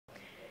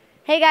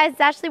Hey guys,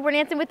 it's Ashley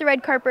Bornancin with the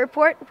Red Carpet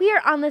Report. We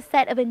are on the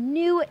set of a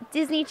new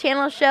Disney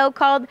Channel show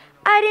called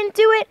I Didn't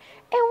Do It,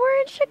 and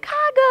we're in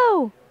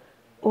Chicago.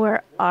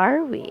 Or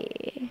are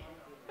we?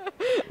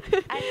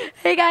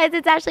 Hey guys,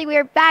 it's Ashley. We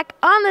are back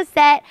on the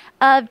set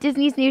of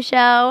Disney's new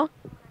show.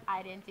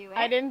 I Didn't Do It.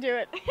 I didn't do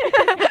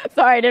it.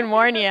 Sorry, I didn't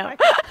warn you.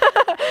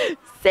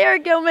 Sarah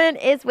Gilman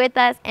is with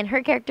us, and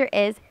her character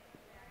is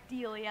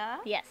Delia.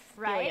 Yes,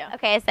 Right? Delia.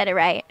 Okay, I said it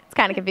right. It's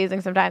kind of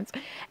confusing sometimes.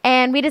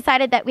 And we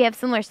decided that we have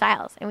similar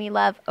styles, and we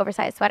love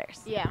oversized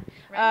sweaters. Yeah.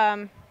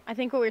 Right. I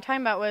think what we were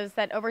talking about was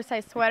that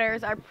oversized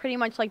sweaters are pretty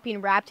much like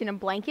being wrapped in a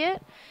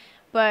blanket,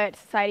 but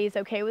society is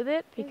okay with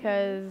it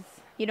because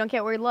you don't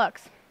get weird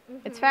looks.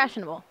 It's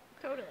fashionable.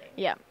 Totally.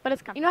 Yeah, but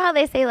it's You know how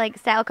they say, like,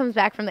 style comes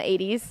back from the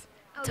 80s?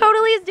 Oh,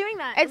 totally is doing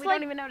that. It's We like-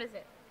 don't even notice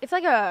it. it's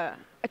like a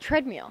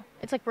treadmill.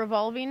 It's like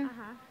revolving.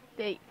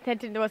 That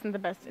wasn't the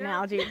best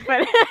analogy,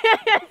 but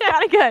it's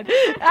kind of good.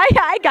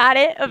 I got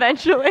it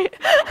eventually.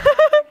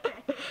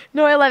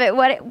 No, I love it.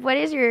 What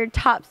is your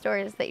top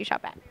stores that you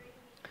shop at?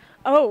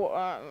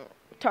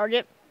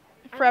 Target,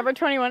 Forever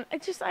 21.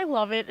 I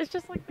love it. It's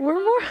just like We're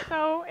more.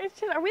 so. It's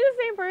just. Are we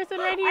the same person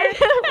right here?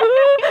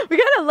 We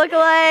kind of look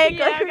alike.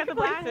 Yeah, like, we we got the could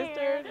play black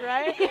sisters, hair.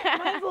 right? Yeah.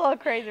 Mine's a little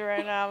crazy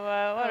right now,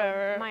 but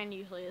whatever. Mine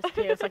usually is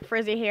too. It's like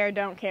frizzy hair,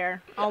 don't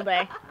care, all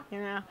day. You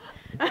know.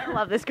 I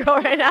love this girl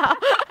right now.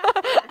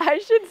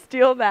 I should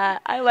steal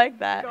that. I like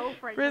that. Go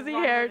for it. Frizzy Just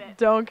run hair, with it.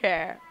 don't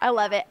care. I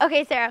love it.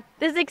 Okay, Sarah,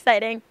 this is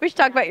exciting. We should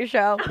talk about your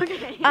show.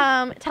 Okay.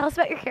 Tell us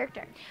about your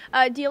character.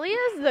 Delia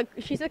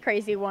she's the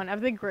crazy one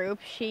of the group.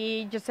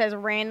 She just says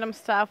random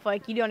stuff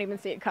like you don't even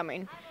see it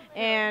coming,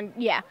 and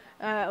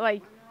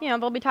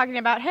they'll be talking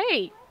about,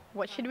 hey,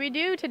 what should we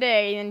do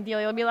today? And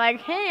Delia will be like,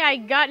 hey, I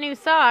got new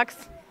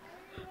socks.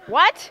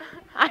 What?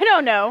 I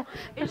don't know.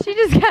 Is she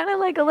just kind of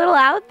like a little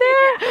out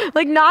there?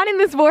 Like not in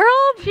this world?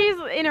 She's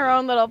in her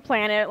own little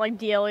planet, like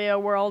Delia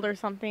World or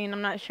something.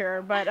 I'm not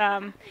sure, but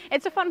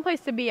it's a fun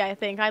place to be. I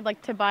think I'd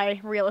like to buy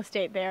real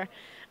estate there.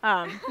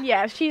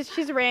 Yeah,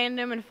 she's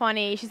random and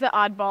funny. She's an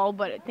oddball,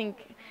 but I think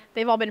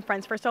they've all been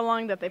friends for so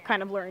long that they've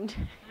kind of learned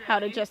how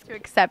to just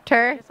Accept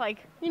her.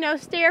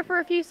 stare for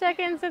a few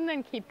seconds and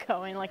then keep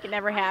going like it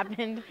never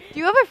happened. Do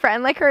you have a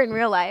friend like her in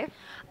real life?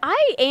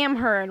 I am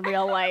her in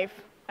real life.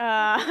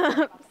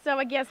 So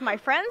I guess my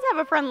friends have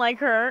a friend like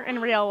her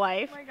in real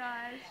life. Oh my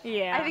gosh.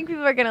 Yeah. I think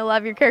people are going to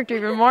love your character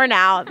even more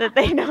now that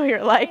they know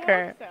you're like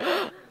her.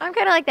 so. I'm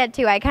kind of like that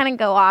too. I kind of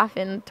go off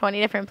in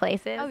 20 different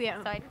places. Oh,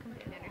 yeah. So I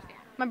completely understand.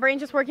 My brain's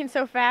just working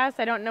so fast,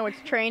 I don't know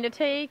which train to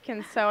take,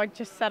 and so I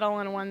just settle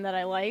in one that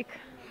I like.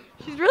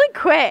 She's really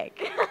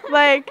quick.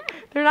 Like,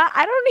 they're not,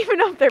 I don't even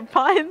know if they're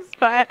puns,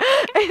 but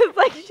it's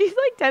like she's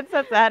like 10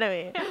 steps ahead of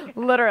me.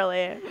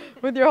 Literally.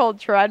 With your whole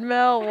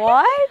treadmill.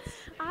 What?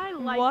 I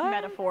like What?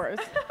 metaphors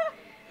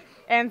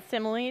and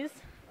similes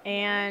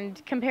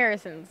and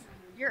comparisons.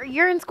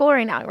 You're in school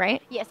right now,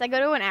 right? Yes, I go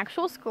to an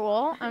actual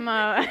school. I'm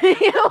I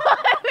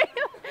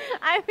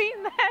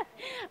mean that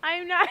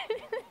I'm not.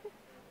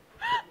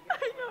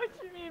 I know what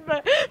you mean,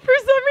 but for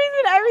some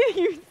reason,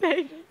 everything you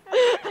say.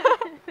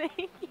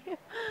 Thank you.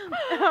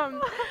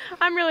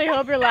 I'm really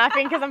hope you're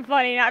laughing because I'm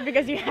funny, not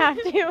because you have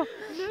to. No.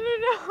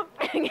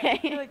 Okay.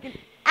 Like an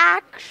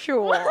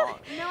actual.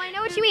 No, I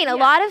know what you mean. A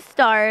Yeah. lot of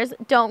stars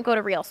don't go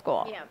to real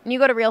school. Yeah. And you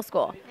go to real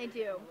school. I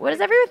do. What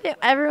does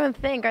everyone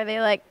think? Are they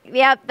like,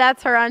 yeah,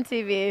 that's her on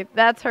TV.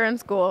 That's her in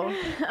school.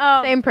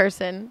 Same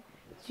person.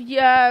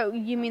 Yeah,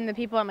 you mean the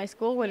people at my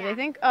school? What do they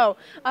think? Oh,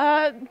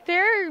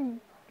 they're.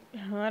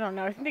 I don't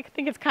know. I think they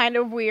think it's kind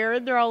of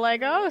weird. They're all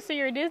like, "Oh, so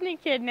you're a Disney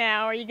kid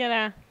now? Are you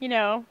gonna,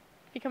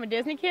 become a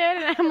Disney kid?"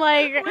 And I'm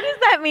like, What does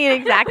that mean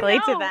exactly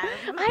to know. them?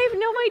 I have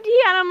no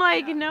idea. And I'm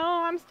like,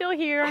 no, I'm still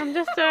here. I'm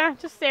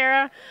just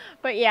Sarah.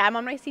 But yeah, I'm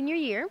on my senior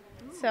year,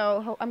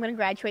 so I'm gonna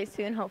graduate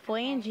soon,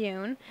 hopefully in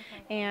June.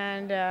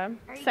 And Are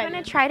you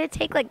gonna try to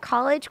take like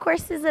college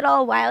courses at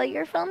all while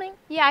you're filming?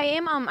 yeah, I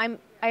am.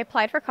 I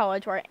applied for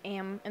college, or I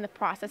am in the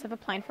process of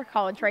applying for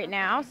college right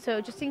now.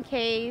 So just in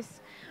case.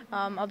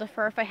 I'll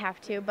defer if I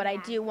have to, but I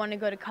do want to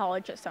go to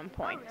college at some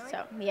point.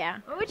 So, yeah.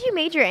 What would you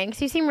major in?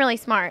 Because you seem really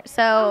smart.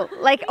 So,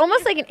 like,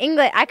 almost like in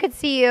English, I could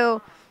see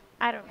you,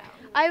 I don't know.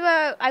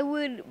 I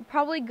would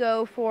probably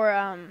go for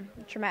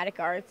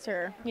dramatic arts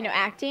or,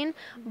 acting,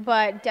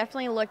 but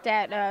definitely looked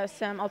at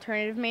some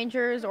alternative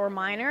majors or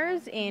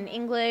minors in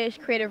English,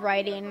 creative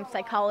writing,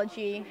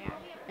 psychology,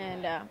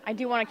 and I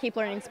do want to keep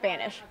learning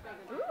Spanish.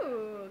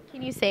 Ooh.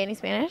 Can you say any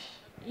Spanish?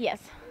 Yes.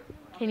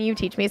 Can you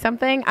teach me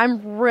something?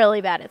 I'm really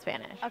bad at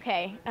Spanish.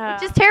 Okay.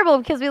 Which is terrible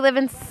because we live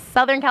in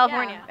Southern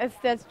California. Yeah,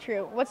 that's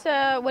true. What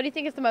do you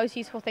think is the most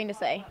useful thing to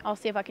say? I'll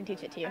see if I can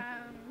teach it to you.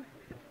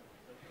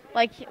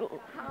 Like,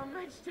 how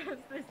much does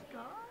this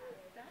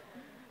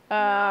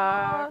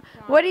cost?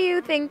 What do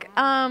you think?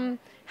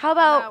 How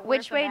about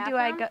which way do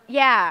I go?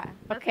 Yeah.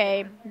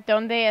 Okay.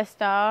 ¿Dónde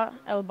está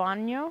el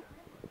baño?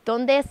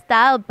 ¿Dónde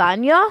está el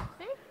baño?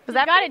 Was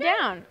that got it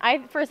down?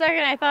 For a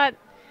second I thought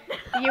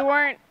you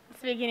weren't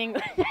speaking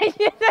English.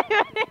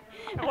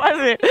 I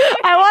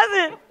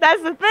wasn't.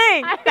 That's the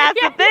thing. That's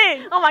the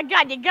thing. Oh my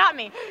God, you got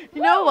me.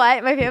 You know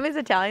what? My family's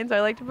Italian, so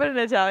I like to put an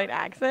Italian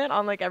accent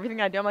on like everything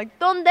I do. I'm like,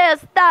 "Donde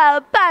sta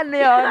il pane?"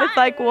 And it's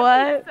like,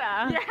 what?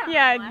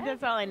 Yeah,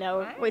 that's all I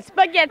know. Wait,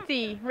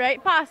 spaghetti,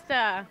 right?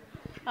 Pasta.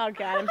 Oh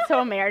God, I'm so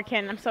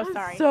American. I'm so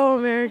sorry. So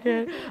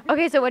American.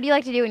 Okay, so what do you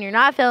like to do when you're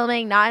not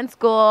filming, not in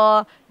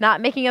school,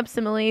 not making up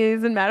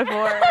similes and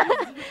metaphors?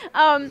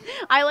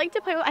 I like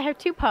to play with, I have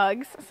 2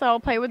 pugs, so I'll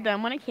play with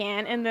them when I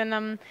can, and then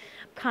I'm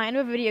kind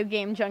of a video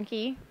game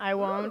junkie. I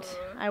won't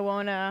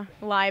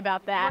lie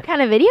about that. What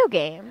kind of video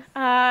games?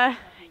 I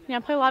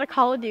play a lot of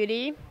Call of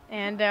Duty,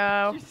 and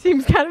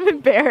Seems kind of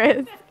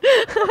embarrassed.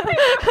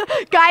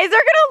 Guys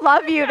are gonna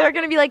love you. They're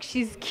gonna be like,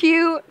 she's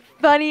cute,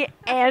 funny,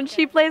 and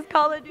she plays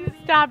Call of Duty.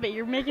 stop it,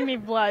 you're making me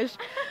blush.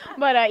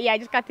 But yeah, I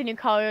just got the new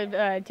Call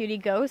of Duty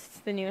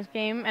Ghosts, the newest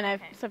game, and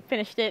I've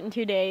finished it in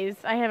 2 days.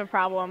 I have a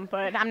problem,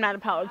 but I'm not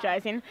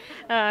apologizing.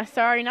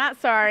 Sorry,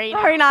 not sorry.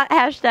 Sorry, not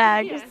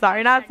hashtag. Yeah,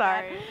 sorry, not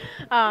sorry.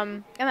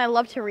 And I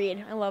love to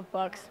read. I love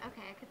books.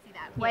 Okay, I could see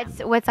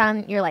that. What's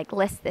on your like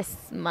list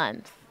this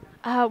month?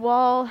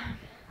 Well,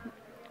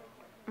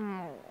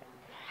 I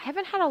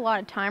haven't had a lot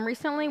of time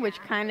recently, which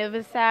kind of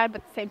is sad,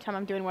 but at the same time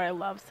I'm doing what I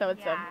love, so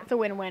it's a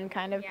win-win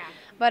kind of. Yeah.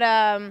 But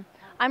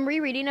I'm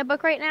rereading a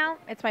book right now.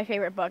 It's my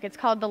favorite book. It's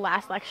called The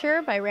Last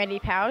Lecture by Randy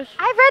Pausch.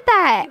 I've read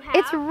that. You have?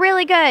 It's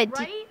really good.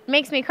 Right?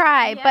 Makes me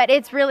cry, Yeah. but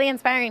it's really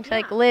inspiring to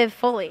like live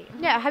fully.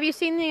 Yeah, have you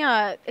seen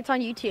the it's on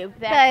YouTube,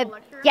 the actual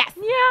lecture? Yes.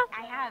 Yeah.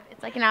 I have.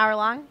 It's like an hour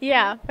long.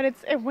 Yeah, but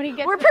it's when he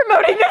gets We're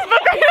promoting this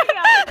book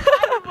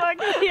book.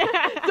 Yeah.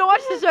 Don't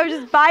watch the show,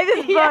 just buy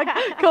this book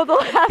called The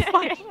Last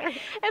Lecture.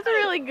 It's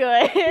really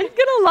good. He's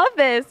gonna love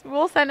this.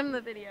 We'll send him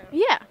the video.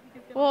 Yeah.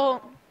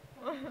 Well,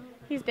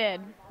 he's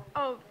dead.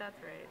 Oh,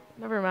 that's right.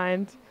 Never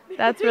mind.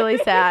 That's really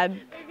sad.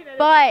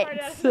 But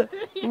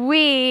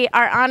we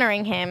are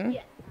honoring him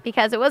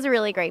because it was a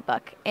really great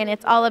book, and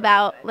it's all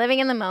about living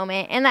in the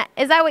moment. And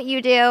is that what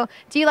you do?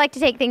 Do you like to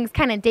take things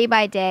kind of day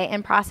by day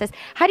and process?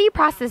 How do you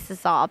process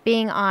this all,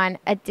 being on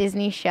a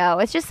Disney show?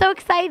 It's just so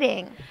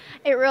exciting.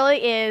 It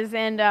really is,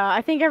 and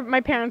I think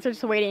my parents are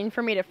just waiting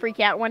for me to freak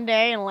out one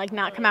day and like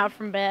not come out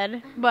from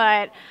bed.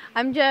 But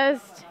I'm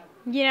just,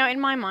 in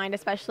my mind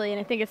especially, and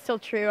I think it's still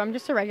true, I'm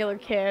just a regular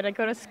kid. I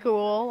go to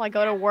school, I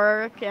go to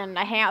work, and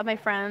I hang out with my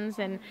friends,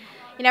 and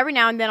every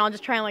now and then I'll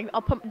just try and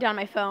I'll put down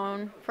my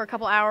phone for a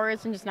couple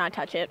hours and just not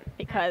touch it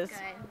because.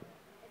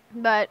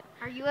 But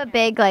are you a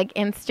big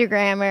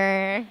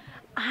Instagrammer?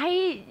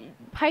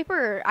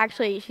 Piper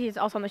actually, she's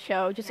also on the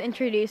show, just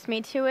introduced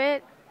me to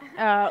it.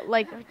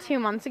 2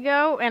 months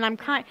ago, and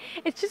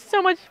it's just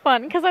so much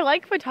fun because I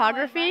like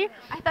photography.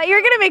 I thought you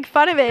were gonna make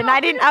fun of it, and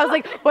I didn't. I was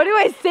like, what do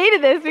I say to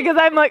this? Because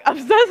I'm like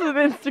obsessed with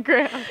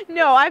Instagram.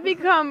 No, I've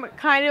become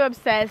kind of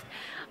obsessed.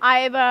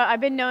 I've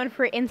been known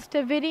for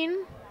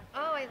Insta-vidding.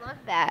 Oh, I love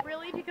that.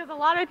 Really, because a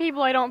lot of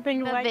people I don't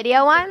think the like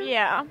video one.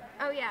 Yeah.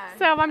 Oh yeah.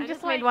 So I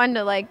just made one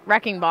to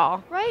Wrecking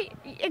Ball. Right.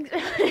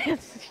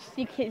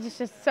 It's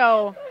just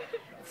so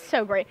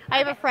great. I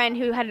have a friend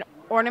who had an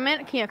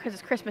ornament, because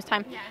it's Christmas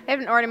time. Yeah. They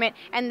have an ornament,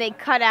 and they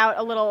cut out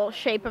a little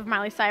shape of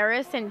Miley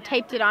Cyrus and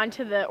taped it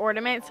onto the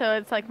ornament, so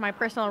it's like my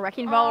personal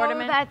Wrecking Ball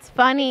ornament. Oh, that's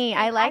funny.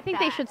 I think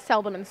they should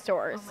sell them in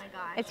stores. Oh my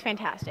gosh. It's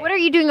fantastic. What are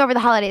you doing over the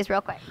holidays,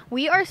 real quick?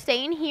 We are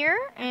staying here,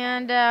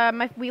 and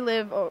we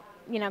live,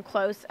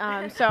 close.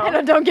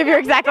 So don't give your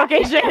exact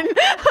location.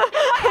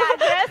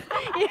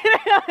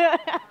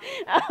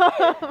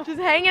 Just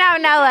hanging out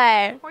in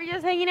LA. We're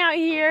just hanging out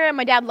here, and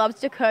my dad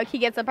loves to cook. He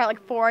gets up at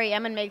 4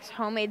 a.m. and makes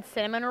homemade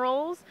cinnamon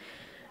rolls.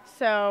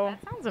 So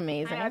that sounds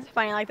amazing. It's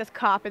funny, like this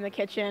cop in the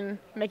kitchen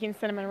making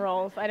cinnamon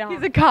rolls.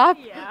 He's a cop?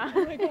 Yeah.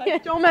 Oh my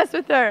God. Don't mess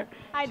with her.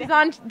 She's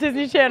on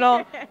Disney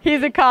Channel.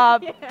 He's a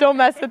cop. Yeah. Don't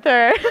mess with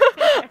her.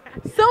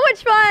 So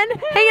much fun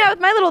hanging out with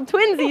my little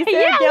twinsie,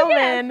 Sarah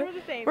Gilman.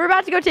 We're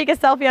about to go take a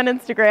selfie on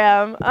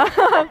Instagram.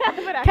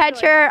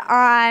 Catch her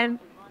on.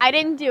 I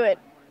didn't do it.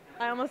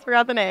 I almost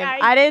forgot the name.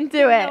 I didn't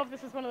do it.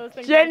 This is one of those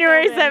things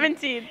January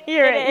 17th.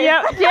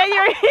 Yep.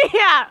 January.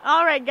 Yeah.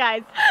 All right,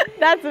 guys.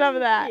 That's enough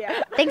of that.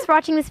 Yeah. Thanks for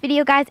watching this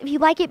video, guys. If you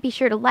like it, be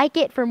sure to like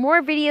it. For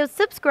more videos,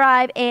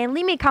 subscribe, and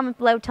leave me a comment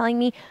below telling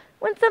me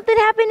when something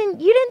happened and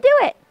you didn't do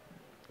it.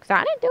 Because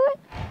I didn't do it.